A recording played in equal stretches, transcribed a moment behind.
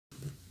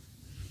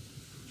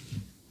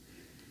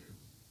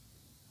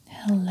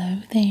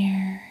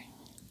there.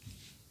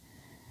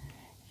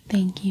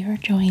 Thank you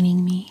for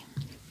joining me.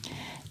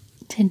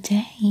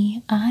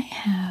 Today I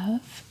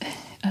have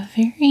a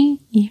very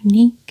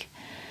unique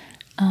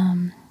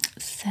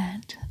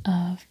set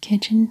of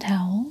kitchen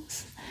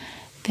towels.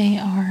 They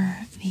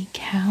are the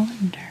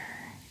calendar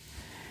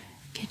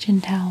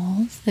kitchen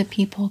towels that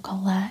people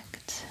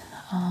collect.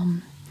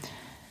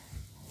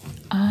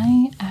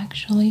 I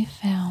actually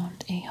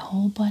found a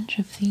whole bunch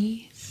of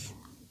these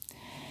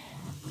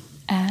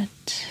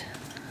at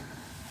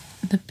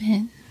the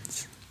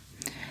bins.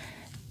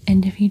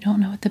 And if you don't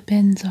know what the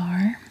bins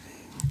are,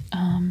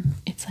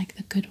 it's like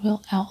the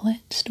Goodwill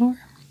outlet store.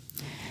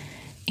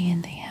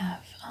 And they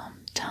have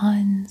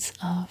tons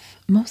of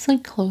mostly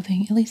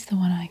clothing, at least the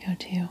one I go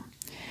to.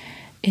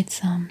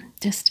 It's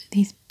just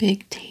these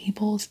big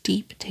tables,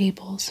 deep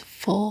tables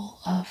full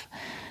of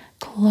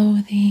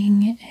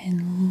clothing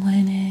and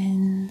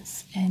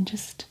linens and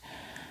just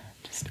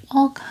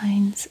all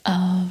kinds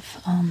of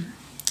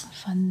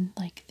fun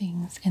like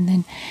things. And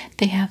then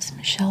they have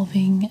some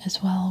shelving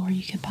as well where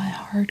you can buy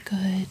hard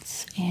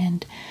goods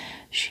and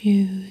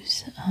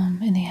shoes,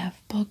 and they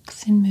have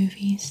books and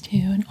movies too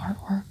and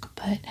artwork.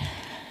 But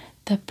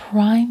the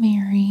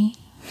primary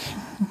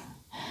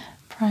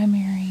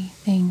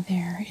thing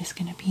there is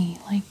going to be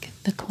like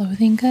the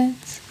clothing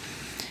goods,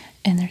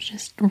 and there's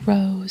just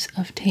rows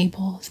of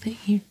tables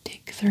that you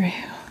dig through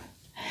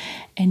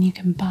and you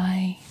can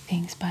buy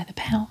things by the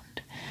pound.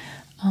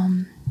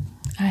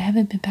 I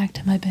haven't been back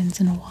to my bins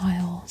in a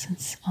while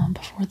since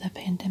before the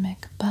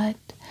pandemic, but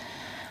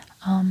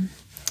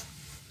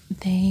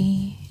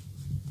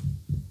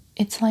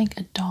it's like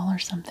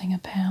 $1 something a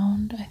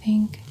pound, I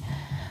think.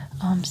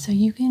 So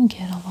you can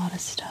get a lot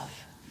of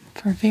stuff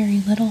for very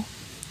little,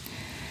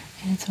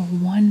 and it's a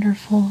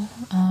wonderful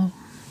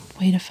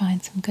way to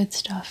find some good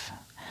stuff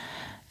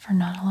for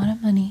not a lot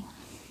of money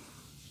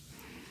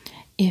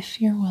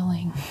if you're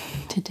willing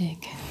to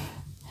dig.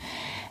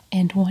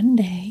 And one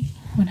day,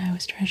 when I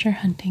was treasure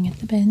hunting at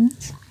the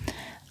bins,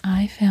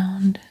 I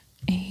found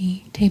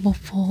a table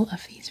full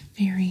of these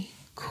very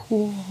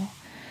cool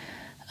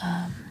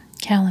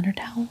calendar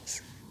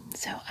towels.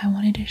 So I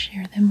wanted to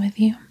share them with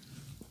you.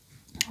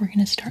 We're going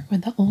to start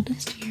with the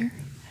oldest year,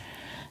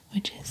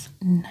 which is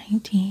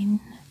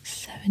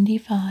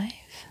 1975.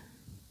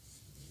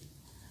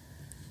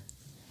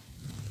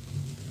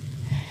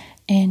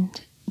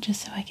 And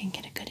just so I can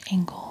get a good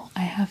angle,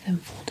 I have them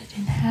folded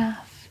in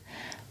half,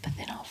 but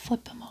then I'll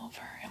flip them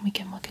over and we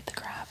can look at the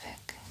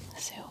graphic.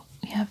 So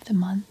we have the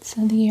months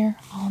of the year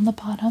on the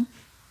bottom,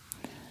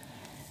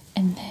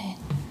 and then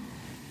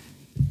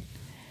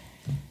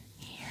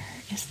here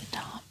is the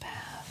top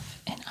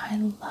half, and I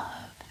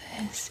love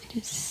this. It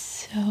is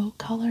so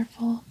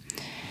colorful.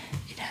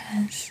 It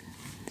has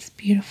this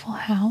beautiful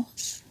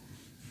house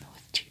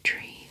with 2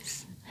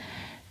 trees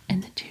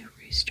and the 2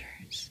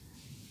 roosters.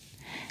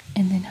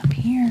 And then up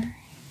here,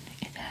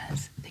 it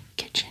has the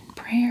kitchen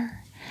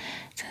prayer.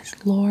 It says,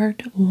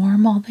 Lord,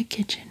 warm all the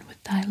kitchen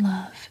with thy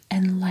love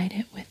and light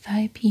it with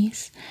thy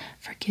peace.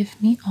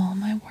 Forgive me all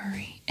my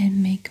worry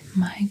and make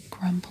my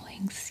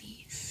grumbling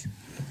cease.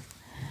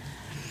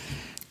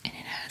 And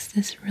it has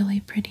this really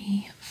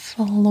pretty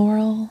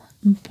floral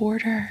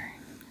border.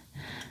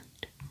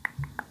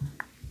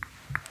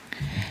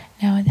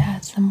 Now it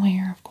has some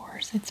wear, of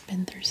course. It's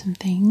been through some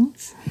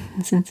things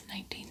since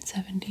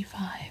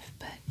 1975,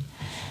 but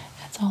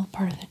that's all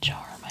part of the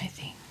charm, I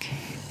think.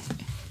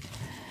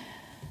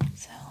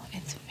 So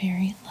it's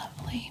very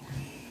lovely.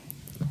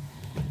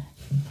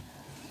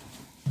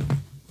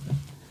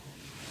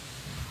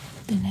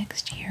 The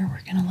next year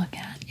we're going to look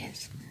at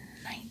is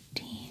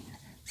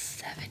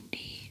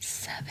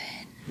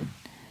 1977. It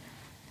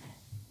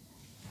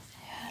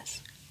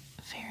has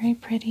very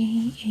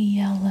pretty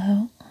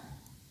yellow,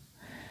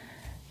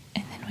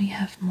 and then we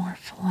have more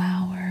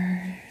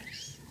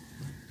flowers.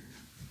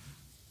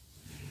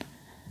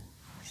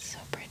 So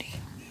pretty.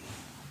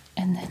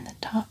 And then the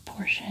top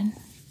portion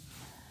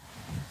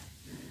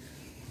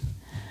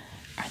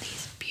are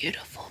these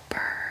beautiful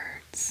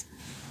birds.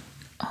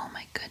 Oh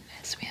my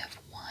goodness, we have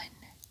 1,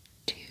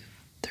 2,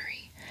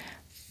 3,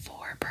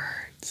 4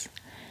 birds,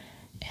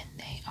 and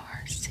they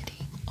are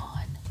sitting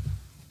on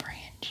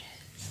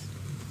branches.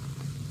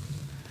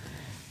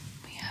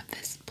 We have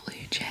this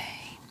blue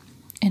jay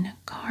and a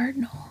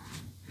cardinal.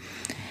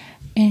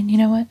 And you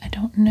know what? I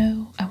don't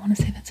know. I want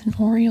to say that's an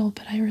oriole,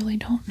 but I really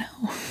don't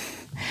know.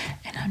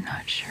 And I'm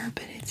not sure,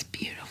 but it's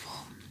beautiful.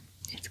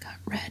 It's got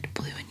red,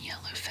 blue, and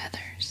yellow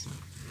feathers.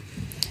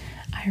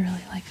 I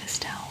really like this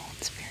towel.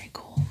 It's very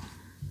cool.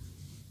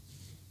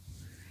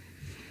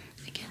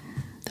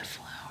 Again, the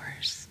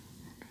flowers,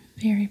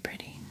 very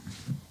pretty.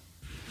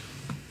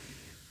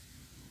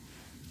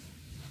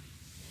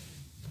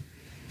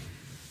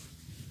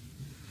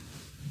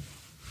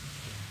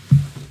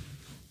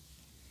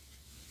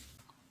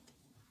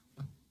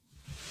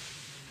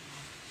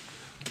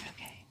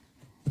 Okay,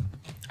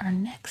 our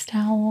next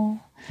towel,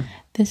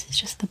 this is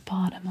just the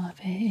bottom of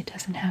it. It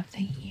doesn't have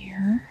the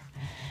ear.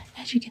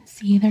 As you can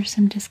see, there's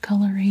some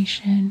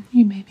discoloration.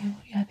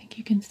 I think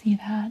you can see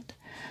that.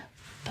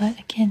 But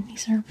again,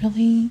 these are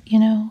really,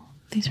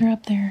 these are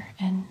up there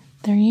and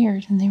they're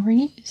years and they were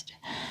used.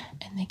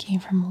 And they came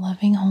from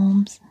loving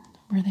homes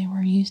where they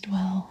were used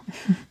well.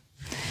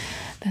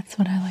 That's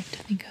what I like to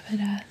think of it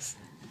as.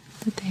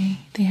 That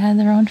they had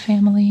their own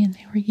family and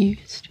they were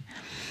used.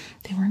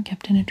 They weren't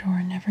kept in a drawer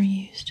and never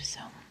used. So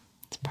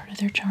it's part of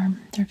their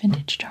charm, their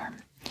vintage charm.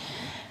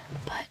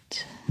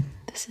 But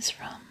this is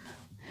from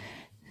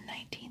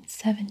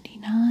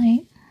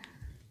 1979.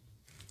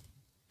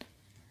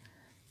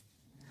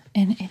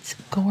 And it's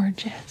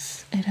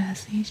gorgeous. It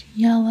has these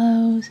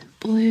yellows, and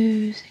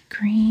blues, and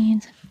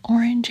greens, and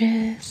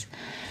oranges.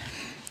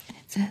 And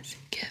it says,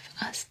 "Give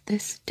us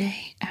this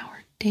day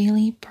our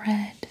daily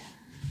bread."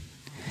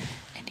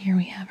 And here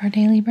we have our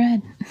daily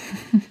bread.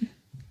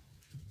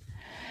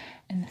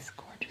 And this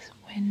gorgeous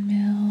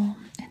windmill.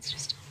 It's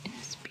just in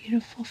this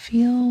beautiful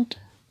field.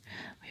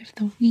 We have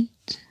the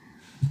wheat,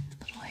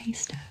 little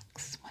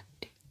haystacks. 1,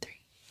 2, 3.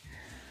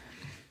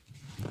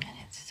 And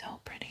it's so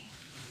pretty.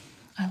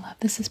 I love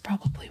this. Is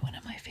probably one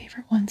of my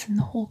favorite ones in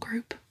the whole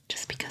group,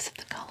 just because of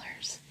the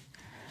colors.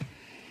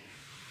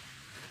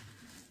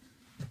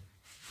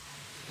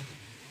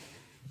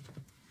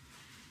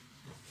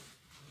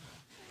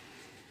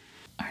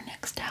 Our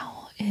next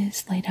towel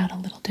is laid out a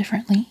little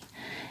differently.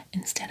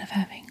 Instead of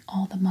having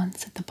all the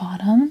months at the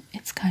bottom,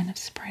 it's kind of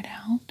spread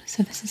out.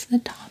 So this is the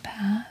top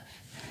half,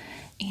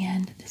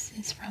 and this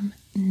is from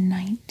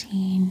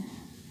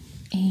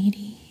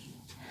 1980.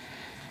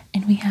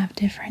 And we have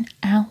different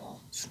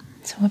owls.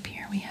 So up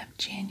here we have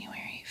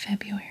January,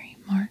 February,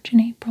 March,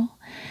 and April.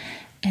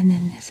 And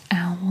then this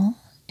owl,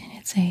 and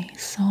it's a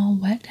saw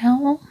wet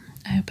owl.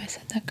 I hope I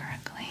said that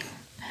correctly.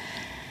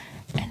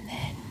 And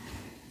then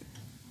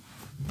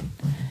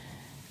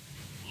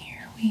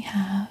here we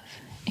have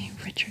a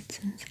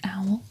Richardson's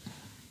owl.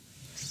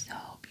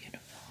 So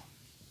beautiful.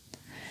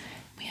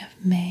 We have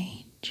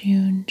May,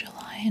 June,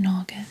 July, and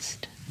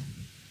August.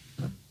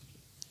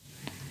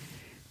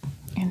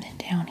 And then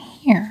down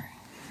here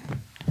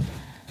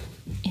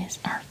is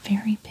our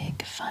very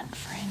big fun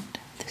friend,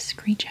 the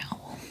screech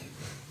owl.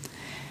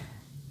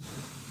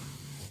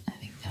 I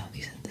think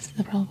this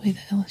is probably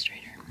the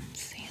illustrator,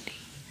 Sandy.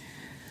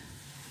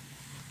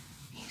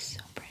 He's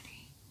so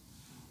pretty.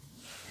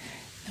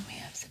 Then we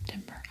have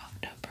September,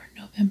 October,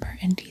 November,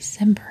 and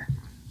December.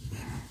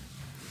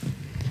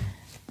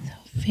 So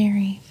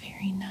very,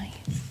 very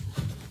nice.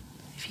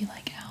 If you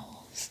like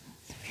owls,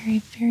 it's very,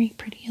 very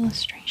pretty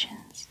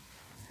illustrations.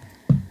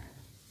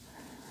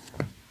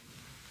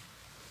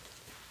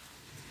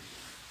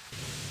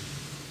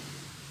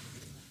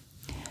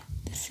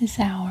 This is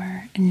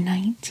our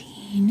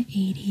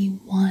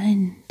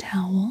 1981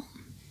 towel,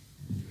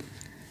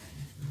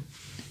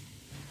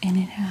 and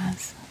it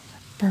has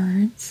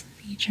birds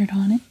featured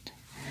on it.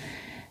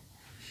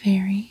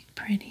 Very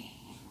pretty.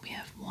 We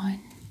have 1,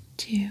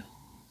 2,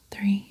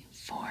 3,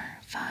 4,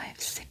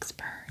 5, 6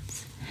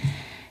 birds,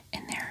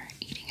 and they're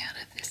eating out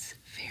of this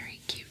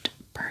very cute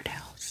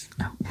birdhouse.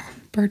 Oh,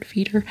 bird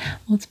feeder.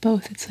 Well, it's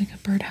both. It's like a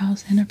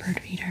birdhouse and a bird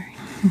feeder.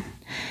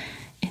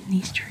 In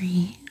these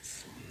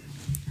trees.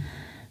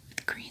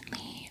 Green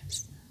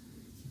leaves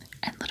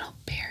and little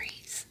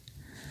berries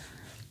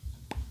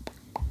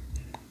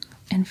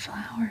and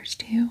flowers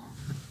too.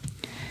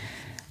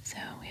 So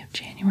we have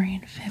January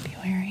and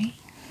February,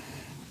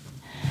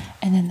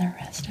 and then the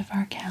rest of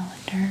our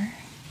calendar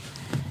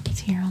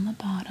is here on the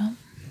bottom.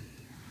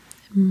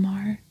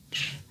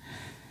 March,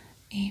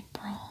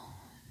 April,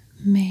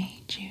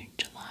 May, June,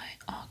 July,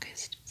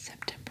 August,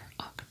 September,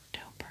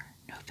 October,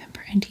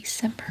 November, and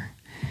December.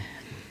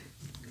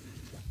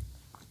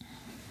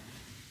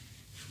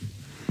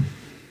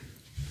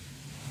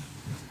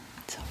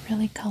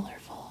 Really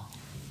colorful.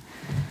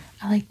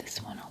 I like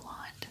this one a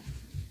lot.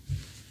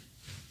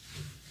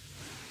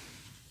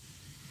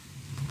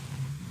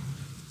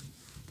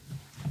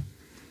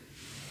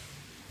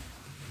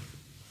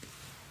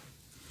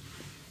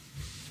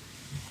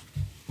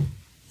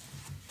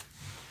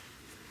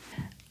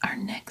 Our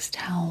next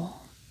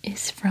towel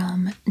is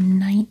from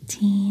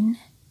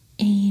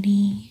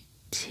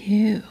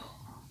 1982,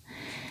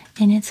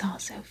 and it's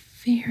also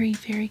very,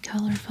 very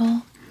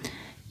colorful.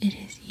 It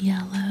is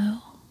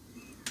yellow.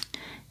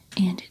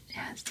 And it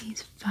has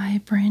these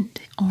vibrant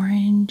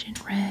orange and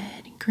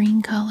red and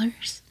green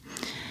colors.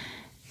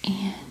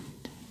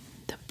 And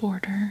the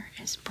border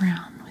is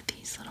brown with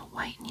these little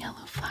white and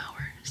yellow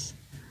flowers.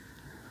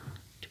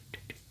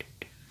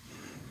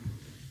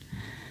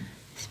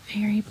 It's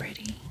very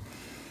pretty.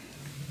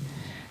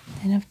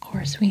 And of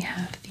course we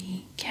have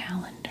the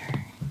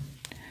calendar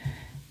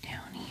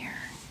down here.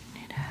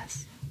 It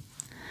has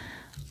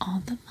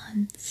all the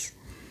months.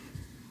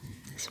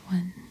 This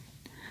one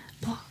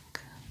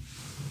block.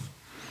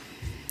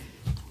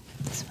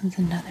 This one's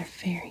another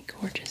very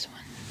gorgeous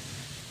one.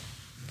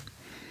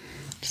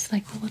 Just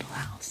like the little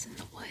house in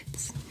the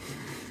woods.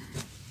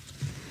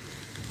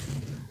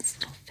 This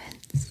little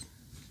fence.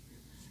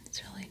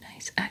 It's really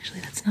nice.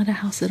 Actually, that's not a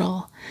house at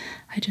all.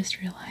 I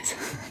just realized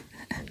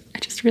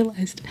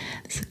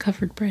this is a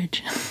covered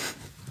bridge.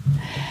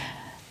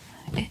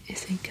 It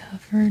is a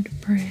covered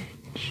bridge.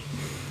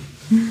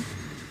 You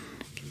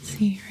can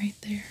see right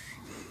there.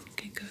 You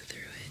can go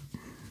through it.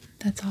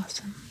 That's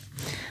awesome.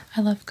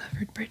 I love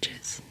covered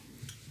bridges.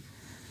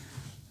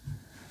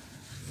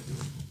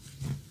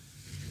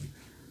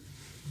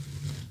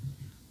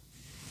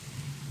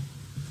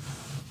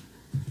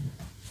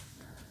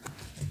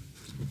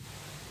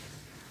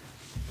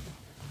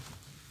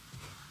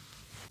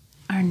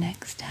 Our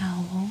next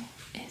towel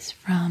is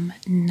from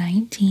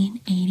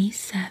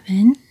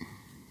 1987,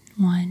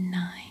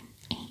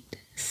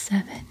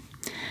 1987.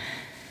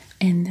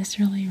 And this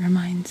really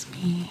reminds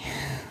me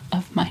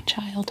of my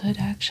childhood,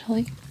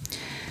 actually.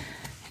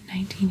 In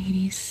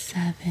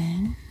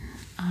 1987,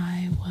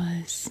 I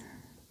was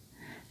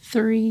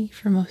 3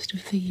 for most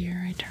of the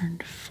year. I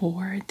turned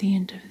 4 at the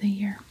end of the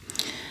year.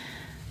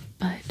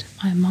 But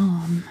my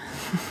mom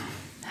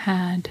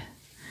had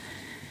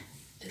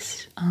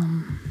this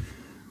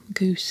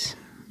goose,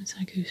 it's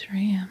a goose, right?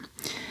 Yeah.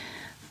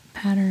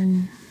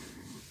 Pattern.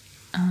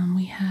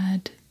 We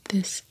had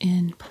this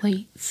in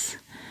plates,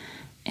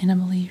 and I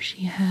believe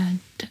she had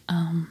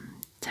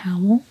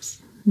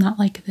towels, not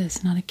like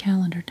this, not a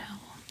calendar towel.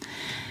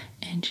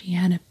 And she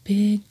had a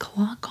big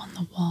clock on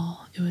the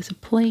wall. It was a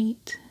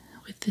plate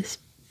with this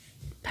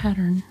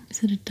pattern.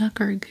 Is it a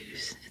duck or a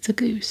goose? It's a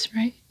goose,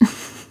 right?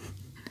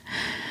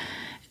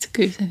 It's a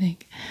goose, I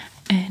think.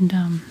 And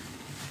it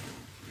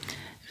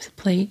was a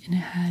plate, and it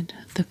had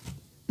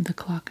the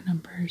clock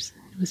numbers.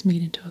 It was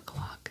made into a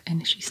clock,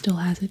 and she still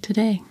has it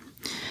today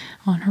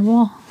on her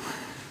wall.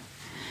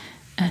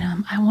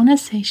 And I want to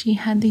say she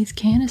had these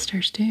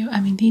canisters too.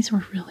 I mean, these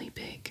were really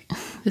big.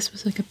 This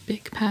was like a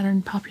big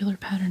pattern, popular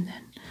pattern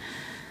then.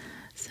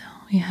 So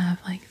we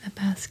have like the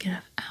basket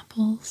of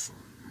apples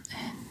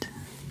and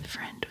the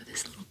friend with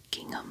this little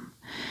gingham.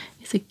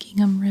 It's a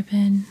gingham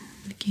ribbon,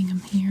 the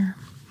gingham here,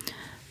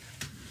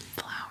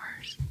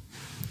 flowers,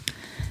 a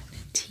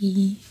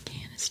tea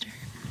canister.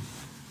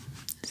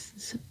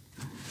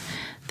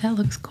 That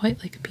looks quite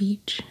like a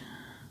peach.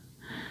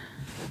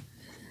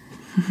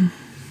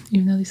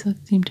 Even though these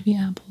seem to be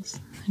apples.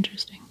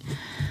 Interesting.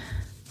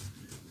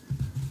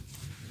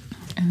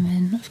 And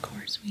then, of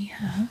course, we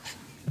have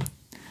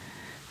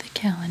the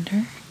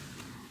calendar.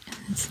 And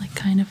it's like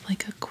kind of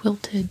like a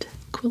quilt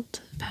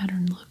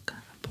pattern look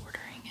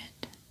bordering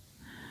it.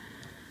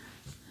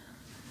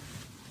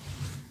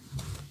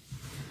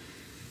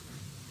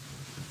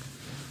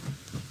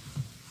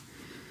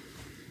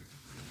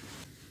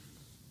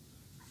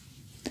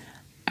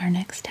 Our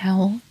next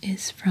towel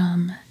is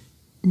from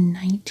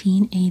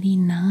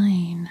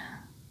 1989,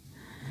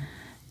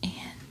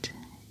 and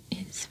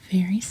it's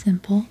very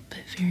simple but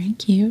very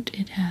cute.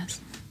 It has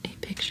a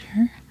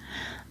picture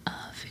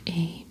of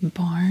a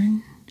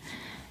barn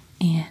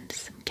and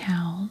some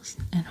cows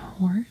and a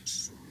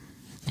horse,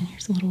 and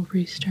here's a little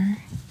rooster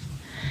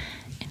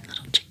and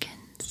little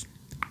chickens.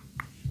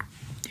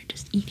 They're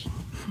just eating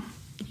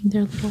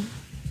their little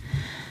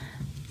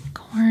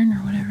corn or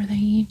whatever they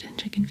eat,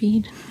 chicken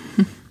feed.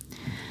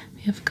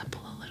 We have a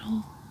couple of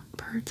little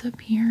birds up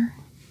here.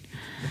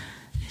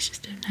 It's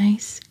just a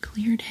nice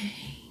clear day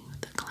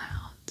with the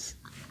clouds.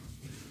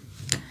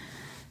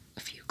 A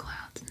few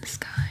clouds in the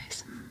sky,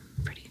 some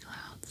pretty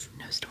clouds,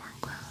 no storm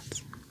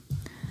clouds.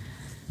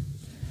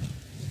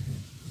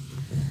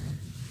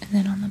 And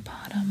then on the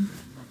bottom,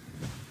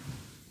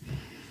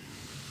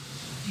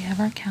 we have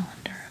our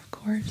calendar, of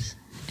course.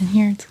 And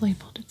here it's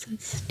labeled, it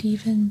says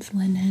Stevens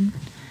Linen,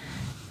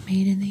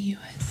 made in the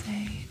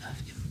USA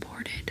of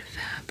imported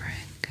fabric.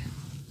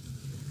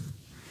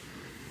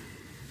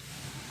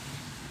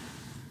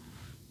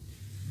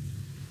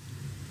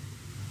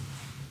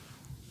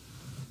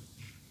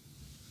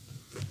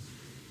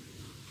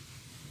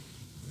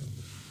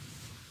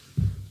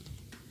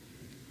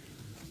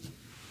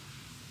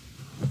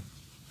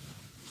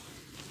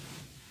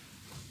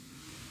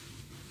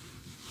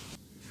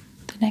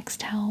 The next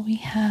towel we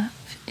have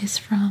is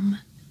from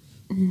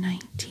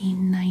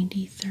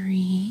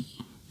 1993,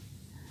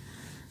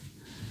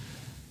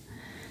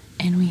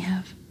 and we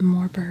have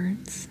more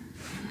birds.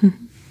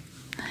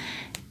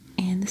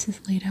 And this is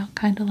laid out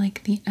kind of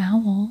like the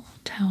owl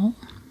towel,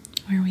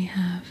 where we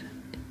have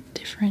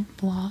different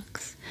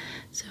blocks.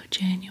 So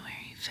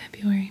January,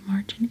 February,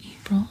 March, and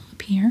April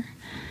appear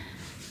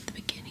at the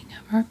beginning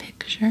of our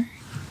picture.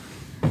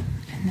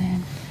 And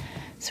then,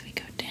 so we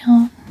go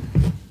down.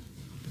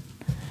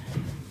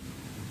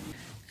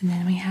 And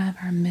then we have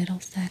our middle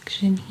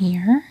section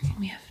here.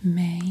 We have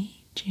May,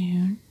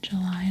 June,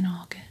 July, and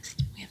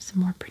August. We have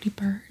some more pretty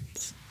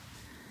birds.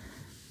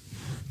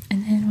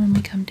 And then when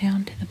we come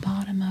down to the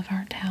bottom of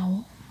our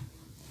towel,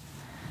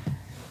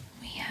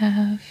 we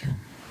have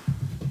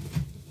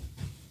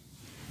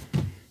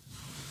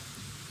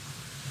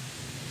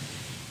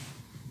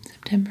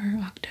September,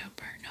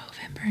 October,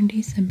 November, and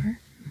December.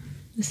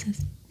 This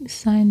is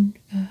signed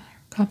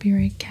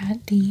copyright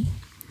Cat D.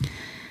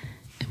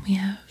 And we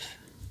have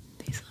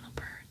these little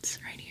birds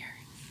right here.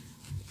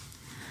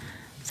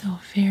 So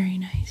very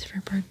nice for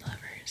bird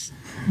lovers.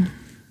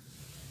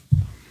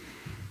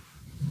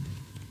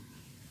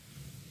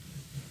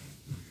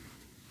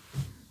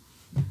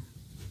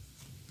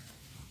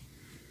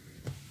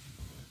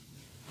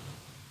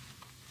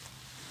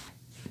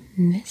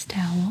 And this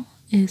towel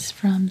is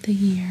from the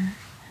year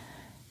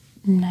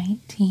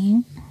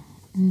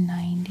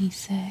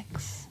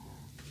 1996.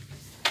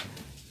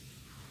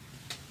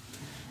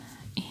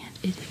 And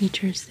it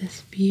features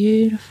this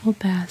beautiful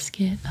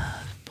basket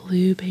of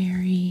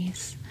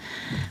blueberries.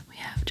 We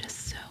have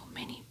just so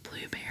many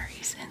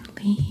blueberries and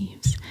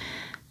leaves.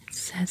 It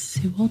says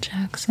Sewell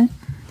Jackson.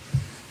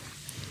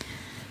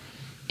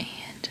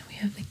 And we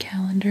have the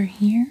calendar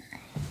here.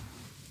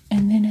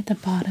 And then at the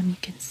bottom you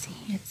can see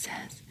it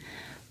says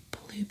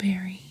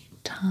Blueberry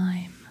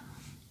Time.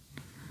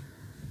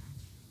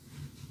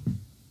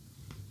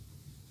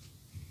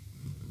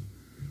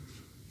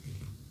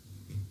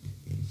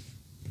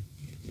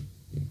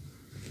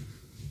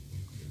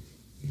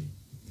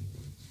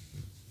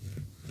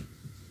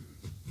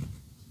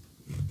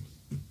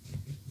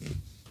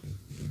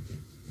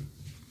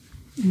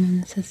 And then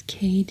it says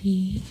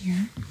KD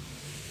here.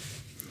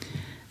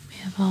 We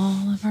have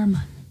all of our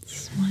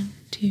months. 1,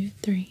 2,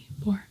 3,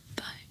 4,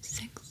 5,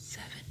 6,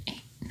 7,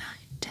 8, 9,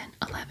 10,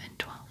 11,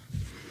 12.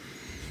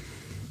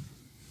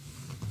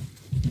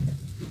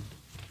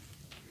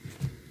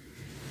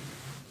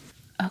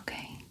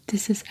 Okay,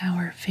 this is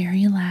our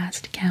very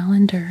last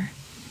calendar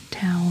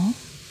towel.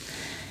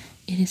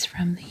 It is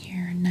from the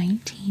year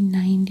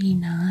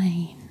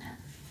 1999.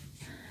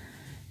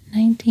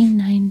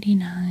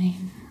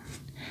 1999.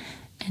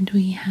 And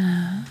we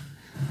have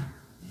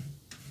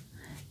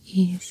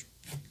these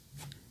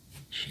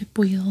ship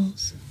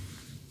wheels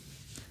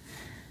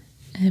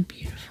and a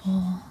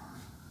beautiful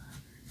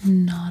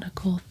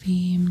nautical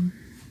theme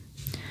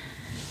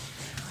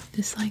with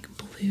this like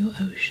blue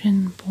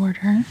ocean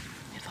border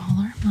with all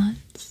our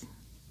months.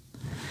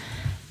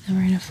 Then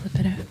we're going to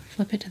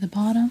flip it to the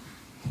bottom,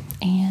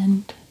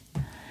 and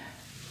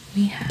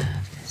we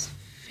have this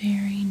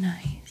very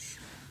nice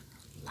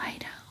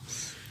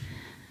lighthouse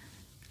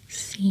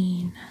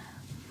scene.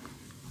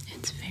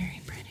 It's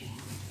very pretty.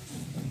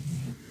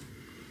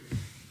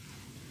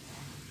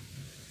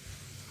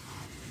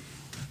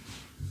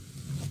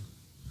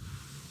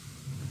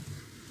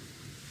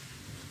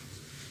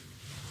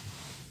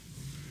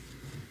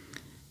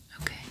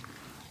 Okay,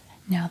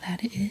 now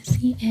that is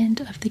the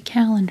end of the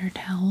calendar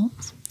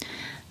towels,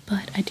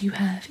 but I do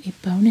have a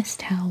bonus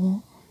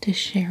towel to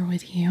share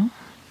with you.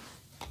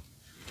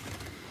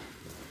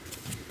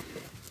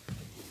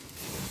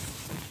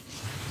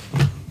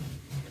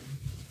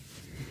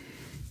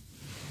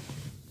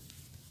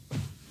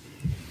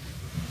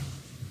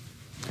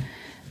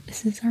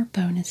 This is our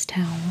bonus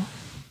towel,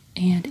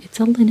 and it's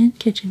a linen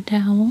kitchen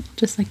towel,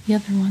 just like the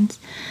other ones,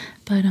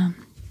 but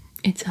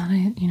it's on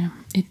a,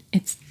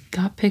 it's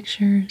got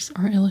pictures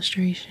or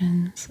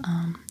illustrations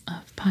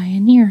of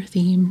pioneer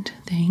themed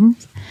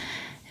things,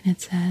 and it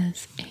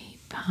says a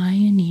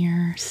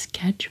pioneer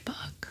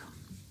sketchbook.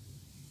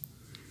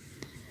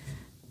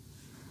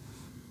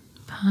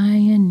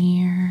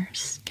 Pioneer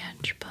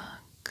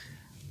sketchbook.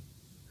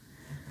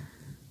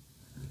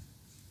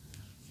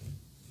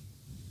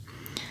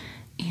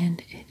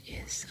 And it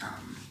is,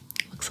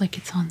 looks like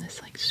it's on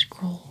this like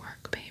scroll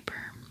work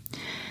paper,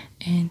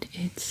 and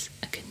it's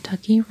a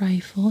Kentucky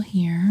rifle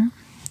here,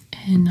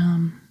 and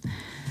then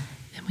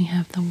we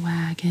have the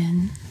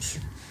wagons,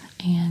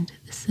 and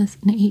this is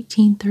an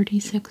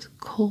 1836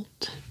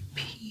 Colt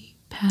P.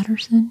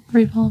 Patterson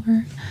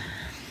revolver,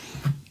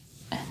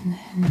 and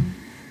then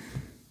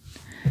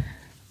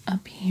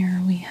up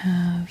here we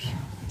have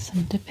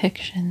some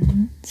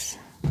depictions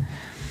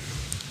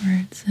where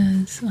it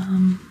says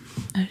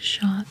a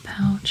shot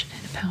pouch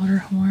and a powder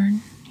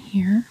horn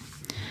here,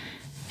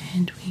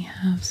 and we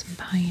have some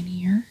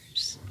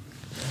pioneers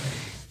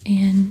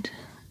and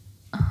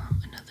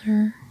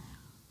another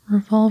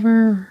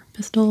revolver or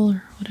pistol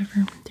or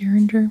whatever,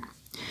 Derringer,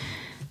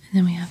 and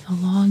then we have the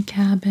log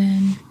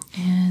cabin,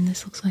 and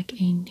this looks like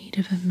a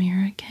Native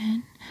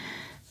American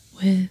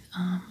with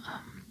a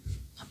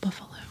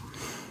buffalo.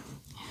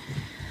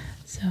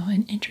 So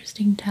an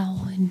interesting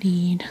towel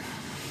indeed.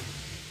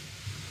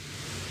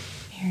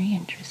 Very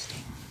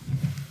interesting.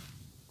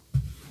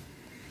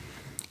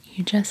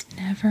 You just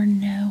never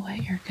know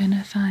what you're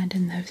gonna find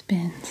in those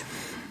bins.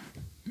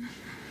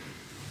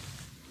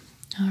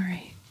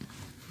 Alright.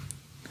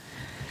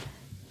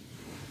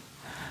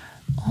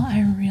 Well,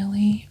 I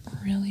really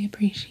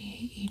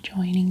appreciate you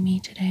joining me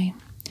today.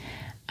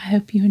 I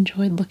hope you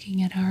enjoyed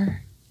looking at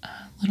our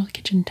little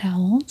kitchen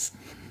towels.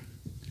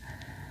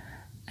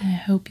 I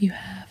hope you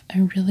have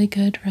a really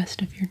good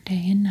rest of your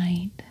day and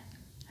night.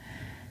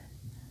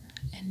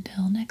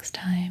 Until next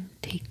time,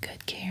 take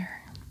good care.